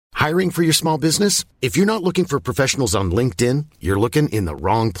Hiring for your small business? If you're not looking for professionals on LinkedIn, you're looking in the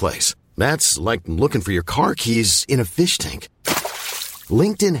wrong place. That's like looking for your car keys in a fish tank.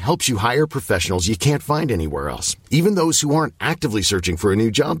 LinkedIn helps you hire professionals you can't find anywhere else, even those who aren't actively searching for a new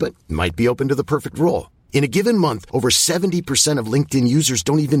job but might be open to the perfect role. In a given month, over 70% of LinkedIn users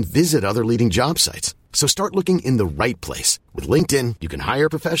don't even visit other leading job sites. So start looking in the right place. With LinkedIn, you can hire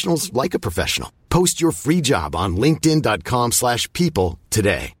professionals like a professional. Post your free job on linkedin.com/people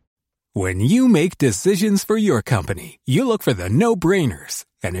today. When you make decisions for your company, you look for the no-brainers.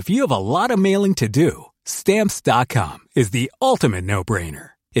 And if you have a lot of mailing to do, Stamps.com is the ultimate no-brainer.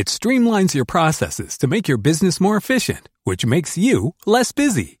 It streamlines your processes to make your business more efficient, which makes you less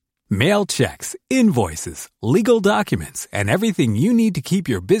busy. Mail checks, invoices, legal documents, and everything you need to keep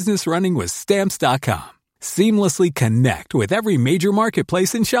your business running with Stamps.com. Seamlessly connect with every major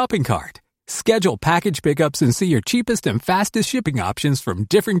marketplace and shopping cart. Schedule package pickups and see your cheapest and fastest shipping options from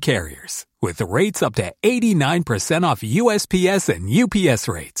different carriers, with rates up to 89% off USPS and UPS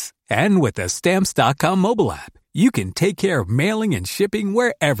rates. And with the Stamps.com mobile app, you can take care of mailing and shipping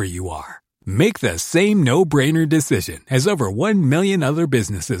wherever you are. Make the same no-brainer decision as over 1 million other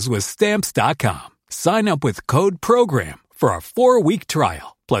businesses with Stamps.com. Sign up with code PROGRAM for a 4-week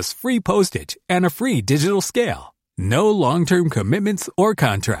trial, plus free postage and a free digital scale. No long-term commitments or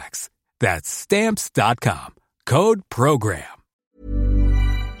contracts. That's Stamps.com. Code PROGRAM.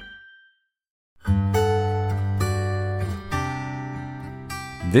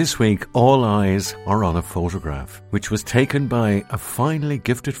 This week, all eyes are on a photograph, which was taken by a finely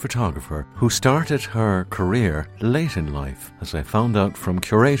gifted photographer who started her career late in life, as I found out from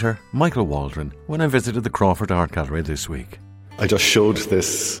curator Michael Waldron when I visited the Crawford Art Gallery this week. I just showed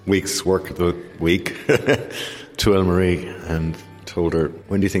this week's work of the week to Elle-Marie and told her,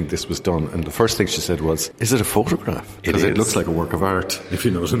 when do you think this was done? And the first thing she said was, is it a photograph? Because it looks like a work of art, if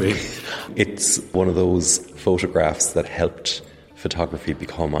you know what I mean. It's one of those photographs that helped photography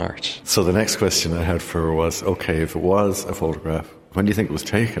become art. So the next question I had for her was, okay, if it was a photograph, when do you think it was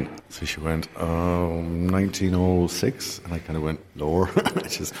taken? So she went, 1906. And I kind of went, lower.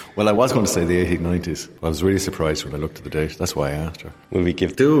 Well, I was going to say the 1890s. I was really surprised when I looked at the date. That's why I asked her. Will we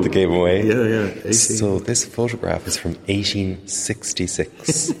give the game away? Yeah. 18. So this photograph is from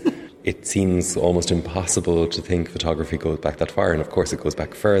 1866. It seems almost impossible to think photography goes back that far, and of course it goes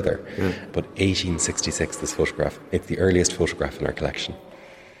back further. Yeah. But 1866, this photograph, it's the earliest photograph in our collection.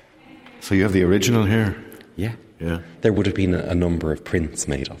 So you have the original here? Yeah. There would have been a number of prints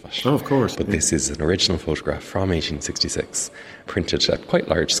made of it. Oh, of course. But this is an original photograph from 1866, printed at quite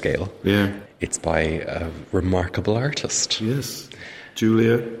large scale. Yeah. It's by a remarkable artist. Yes.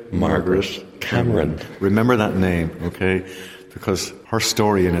 Julia Margaret Cameron. Remember that name, okay? Because her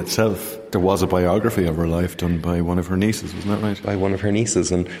story in itself, there was a biography of her life done by one of her nieces, wasn't that right? By one of her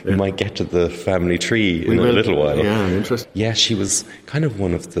nieces, and we might get to the family tree in a little while. Yeah, interesting. Yeah, she was kind of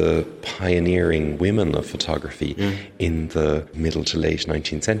one of the pioneering women of photography in the middle to late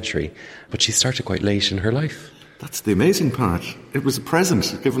 19th century, but she started quite late in her life. That's the amazing part. It was a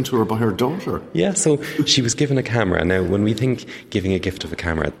present given to her by her daughter. Yeah, so she was given a camera. Now, when we think giving a gift of a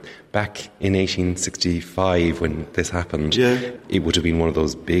camera, back in 1865 when this happened, it would have been one of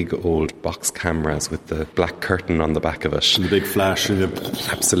those big old box cameras with the black curtain on the back of it. And the big flash.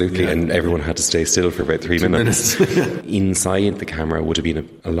 Absolutely, and everyone had to stay still for about 3 minutes. Inside the camera would have been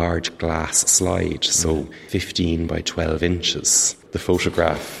a large glass slide, so 15 by 12 inches. The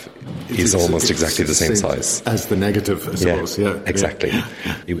photograph is almost exactly the same size. As the negative, I suppose. Yeah, exactly. Yeah.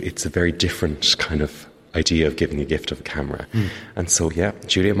 It's a very different kind of idea of giving a gift of a camera. And so,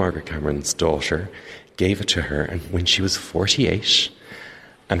 Julia Margaret Cameron's daughter gave it to her, and when she was 48,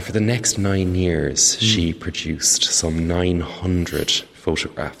 and for the next 9 years, she produced some 900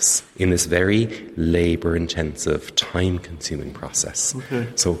 photographs in this very labour-intensive, time-consuming process. Okay.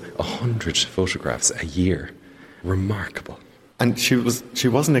 So 100 photographs a year. Remarkable. And she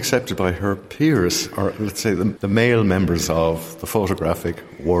wasn't accepted by her peers, or let's say the male members of the photographic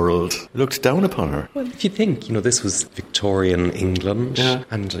world looked down upon her. Well, if you think, this was Victorian England,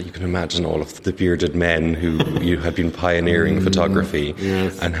 and you can imagine all of the bearded men who had been pioneering photography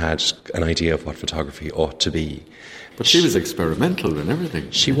and had an idea of what photography ought to be. But she was experimental and everything.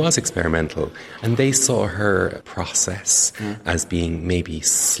 She was experimental. And they saw her process as being maybe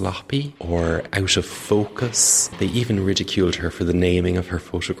sloppy or out of focus. They even ridiculed her for the naming of her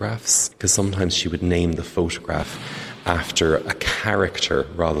photographs, because sometimes she would name the photograph after a character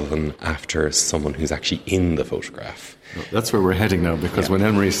rather than after someone who's actually in the photograph. That's where we're heading now, because when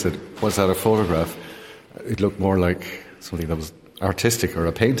Elle-Marie said, was that a photograph? It looked more like something that was artistic or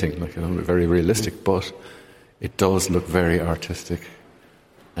a painting, very realistic, but it does look very artistic.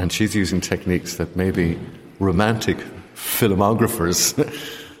 And she's using techniques that maybe romantic filmographers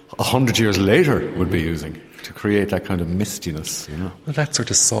 100 years later would be using to create that kind of mistiness, you know. Well, that sort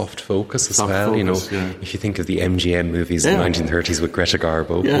of soft focus as Soft well, you know. focus, yeah. If you think of the MGM movies in the 1930s with Greta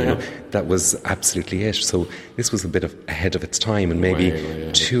Garbo, you know, that was absolutely it. So this was a bit ahead of its time, and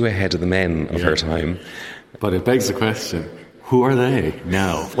maybe too ahead of the men of her time. But it begs the question, who are they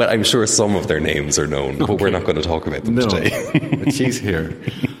now? Well, I'm sure some of their names are known, but we're not going to talk about them today. But she's here.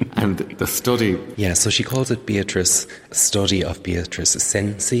 And the study... Yeah, so she calls it Beatrice, a study of Beatrice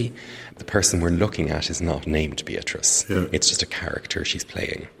Cenci. The person we're looking at is not named Beatrice. Yeah. It's just a character she's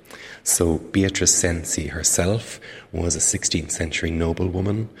playing. So Beatrice Cenci herself was a 16th century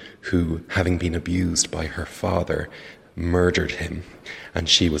noblewoman who, having been abused by her father, murdered him, and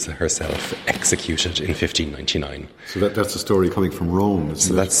she was herself executed in 1599. So that's a story coming from Rome,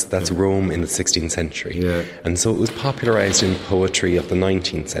 isn't it? So that's Rome in the 16th century. Yeah. And so it was popularised in poetry of the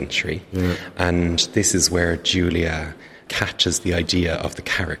 19th century. Yeah. And this is where Julia catches the idea of the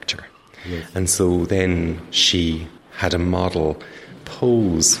character. Yes. And so then she had a model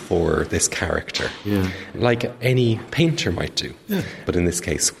pose for this character, like any painter might do, but in this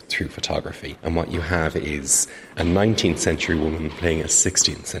case through photography. And what you have is a 19th century woman playing a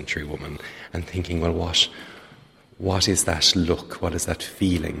 16th century woman and thinking, well, what is that look, what is that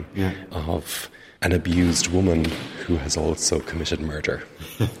feeling of an abused woman who has also committed murder?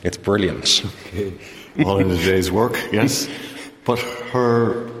 It's brilliant. Okay. All in a day's work, yes. But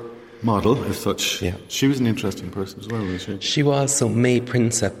her model as such, she was an interesting person as well, wasn't she? She was. So May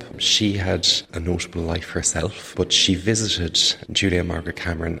Prinsep, she had a notable life herself, but she visited Julia Margaret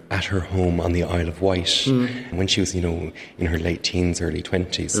Cameron at her home on the Isle of Wight when she was, you know, in her late teens, early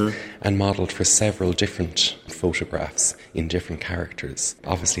 20s, and modelled for several different photographs in different characters.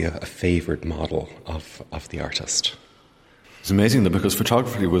 Obviously a favoured model of the artist. It's amazing that because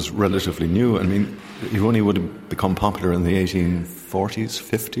photography was relatively new. I mean, you only would have become popular in the 1840s,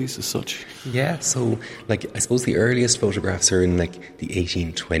 50s as such. Yeah, so like I suppose the earliest photographs are in like the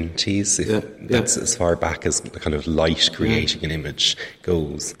 1820s. That's as far back as the kind of light creating an image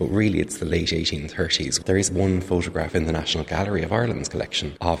goes. But really it's the late 1830s. There is one photograph in the National Gallery of Ireland's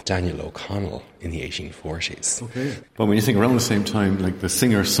collection of Daniel O'Connell in the 1840s. Okay. But when you think around the same time, like the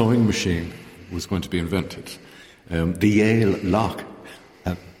Singer sewing machine was going to be invented. The Yale lock.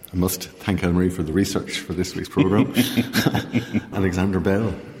 I must thank Anne-Marie for the research for this week's programme. Alexander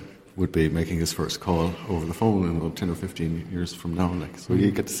Bell would be making his first call over the phone in about 10 or 15 years from now. So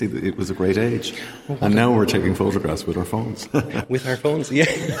you get to see that it was a great age. And now we're taking photographs with our phones. With our phones, yeah.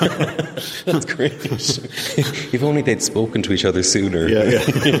 That's great. If only they'd spoken to each other sooner.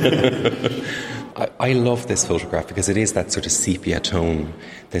 I love this photograph because it is that sort of sepia tone.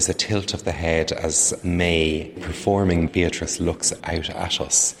 There's a tilt of the head as May, performing Beatrice, looks out at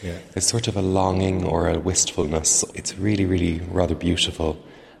us. Yeah. There's sort of a longing or a wistfulness. It's really, really rather beautiful.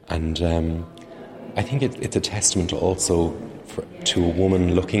 And I think it's a testament also to a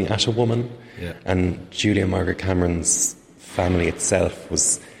woman looking at a woman. Yeah. And Julia Margaret Cameron's family itself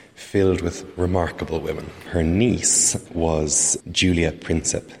was filled with remarkable women. Her niece was Julia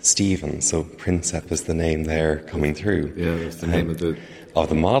Prinsep Stephen, so Prinsep is the name there coming through. Yeah, that's the name of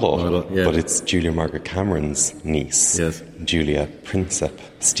the model. Yeah. But it's Julia Margaret Cameron's niece, Julia Prinsep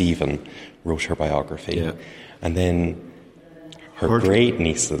Stephen, wrote her biography. Yeah. And then her great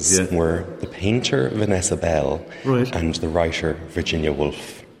nieces were the painter Vanessa Bell and the writer Virginia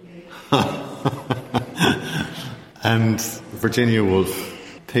Woolf. And Virginia Woolf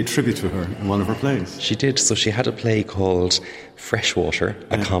paid tribute to her in one of her plays. She did. So she had a play called Freshwater,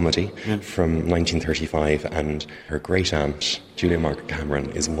 a comedy from 1935, and her great-aunt, Julia Margaret Cameron,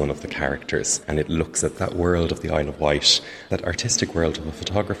 is one of the characters, and it looks at that world of the Isle of Wight, that artistic world of a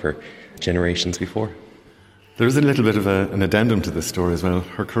photographer generations before. There is a little bit of an addendum to this story as well.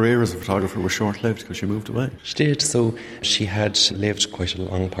 Her career as a photographer was short-lived because she moved away. She did. So she had lived quite a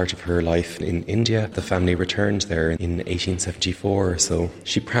long part of her life in India. The family returned there in 1874. So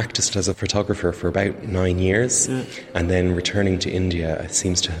she practiced as a photographer for about 9 years. Yeah. And then returning to India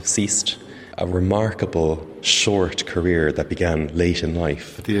seems to have ceased. A remarkable short career that began late in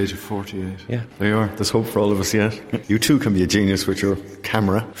life. At the age of 48. Yeah. There you are. There's hope for all of us yet. You too can be a genius with your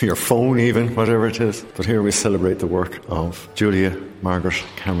camera, your phone even, whatever it is. But here we celebrate the work of Julia Margaret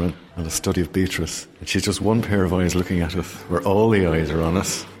Cameron and the study of Beatrice. And she's just one pair of eyes looking at us, where all the eyes are on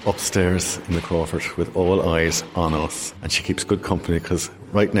us, upstairs in the Crawford, with all eyes on us. And she keeps good company because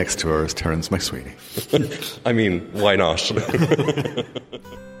right next to her is Terence McSweeney. I mean, why not?